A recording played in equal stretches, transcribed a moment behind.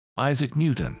Isaac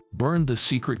Newton burned the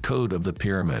secret code of the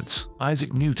pyramids.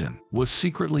 Isaac Newton was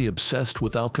secretly obsessed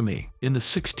with alchemy. In the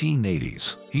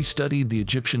 1680s, he studied the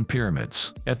Egyptian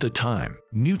pyramids. At the time,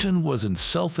 Newton was in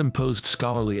self-imposed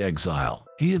scholarly exile.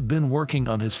 He had been working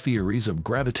on his theories of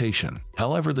gravitation.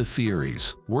 However, the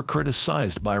theories were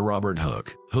criticized by Robert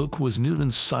Hooke. Hooke was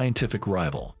Newton's scientific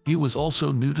rival. He was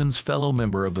also Newton's fellow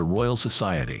member of the Royal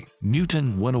Society.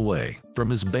 Newton went away from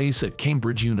his base at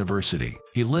Cambridge University.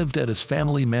 He lived at his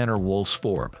family manor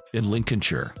Woolsthorpe in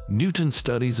Lincolnshire. Newton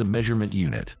studies a measurement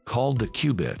unit called the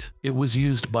cubit. It was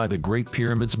used by the Great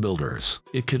Pyramids builders.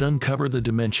 It could uncover the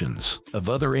dimensions of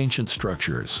other ancient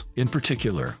structures. In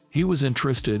particular, he was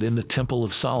interested in the Temple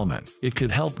of Solomon. It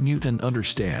could help Newton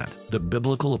understand the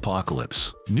biblical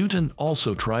apocalypse. Newton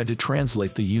also tried to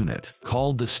translate the unit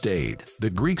called the stade. The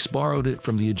Greeks borrowed it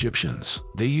from the Egyptians.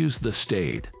 They used the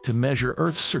stade to measure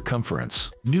Earth's circumference.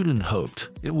 Newton hoped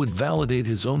it would validate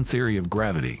his own theory of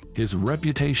gravity. His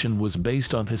reputation was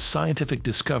based on his scientific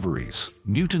discoveries.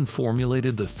 Newton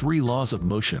formulated the 3 laws of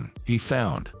motion. He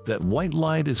found that white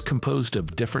light is composed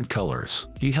of different colors.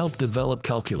 He helped develop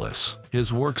calculus.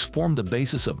 His works formed the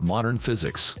basis of modern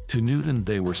physics. To Newton,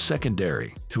 they were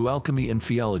secondary to alchemy and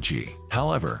theology.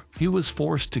 However, he was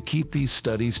forced to keep these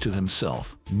studies to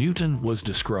himself. Newton was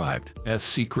described as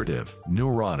secretive,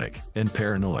 neurotic, and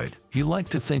paranoid. He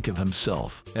liked to think of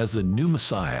himself as the new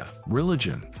Messiah.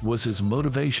 Religion was his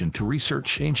motivation to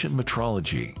research ancient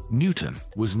metrology. Newton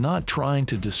was not trying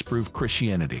to disprove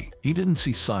Christianity. He didn't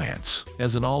see science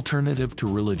as an alternative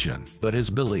to religion, but his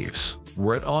beliefs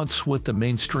were at odds with the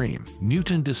mainstream.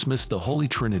 Newton dismissed the Holy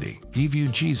Trinity. He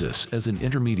viewed Jesus as an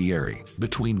intermediary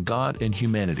between God and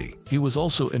humanity. He was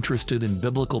also interested in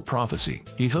biblical prophecy.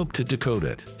 He hoped to decode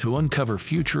it, to uncover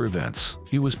future events.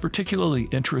 He was particularly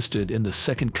interested in the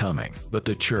Second Coming, but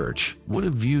the church would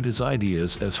have viewed his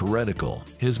ideas as heretical.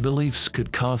 His beliefs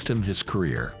could cost him his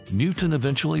career. Newton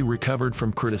eventually recovered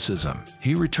from criticism.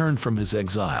 He returned from his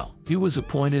exile. He was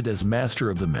appointed as Master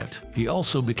of the Mint. He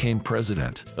also became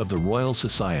President of the Royal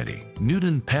Society.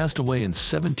 Newton passed away in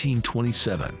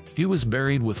 1727. He was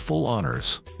buried with full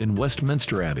honors in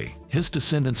Westminster Abbey. His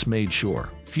descendants made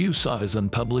sure few saw his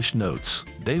unpublished notes.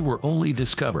 They were only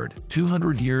discovered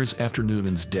 200 years after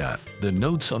Newton's death. The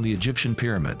notes on the Egyptian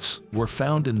pyramids were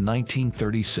found in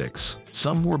 1936.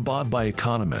 Some were bought by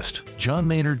economist John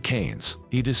Maynard Keynes.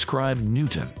 He described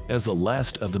Newton as the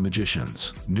last of the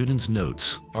magicians. Newton's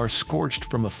notes are scorched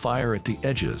from a fire at the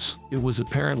edges. It was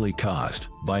apparently caused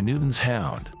by Newton's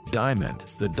hound, Diamond.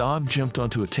 The dog jumped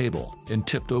onto a table and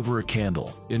tipped over a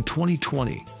candle. In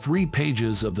 2020, 3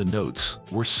 pages of the notes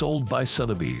were sold by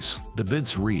Sotheby's. The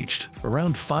bids reached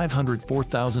around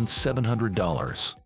 $504,700.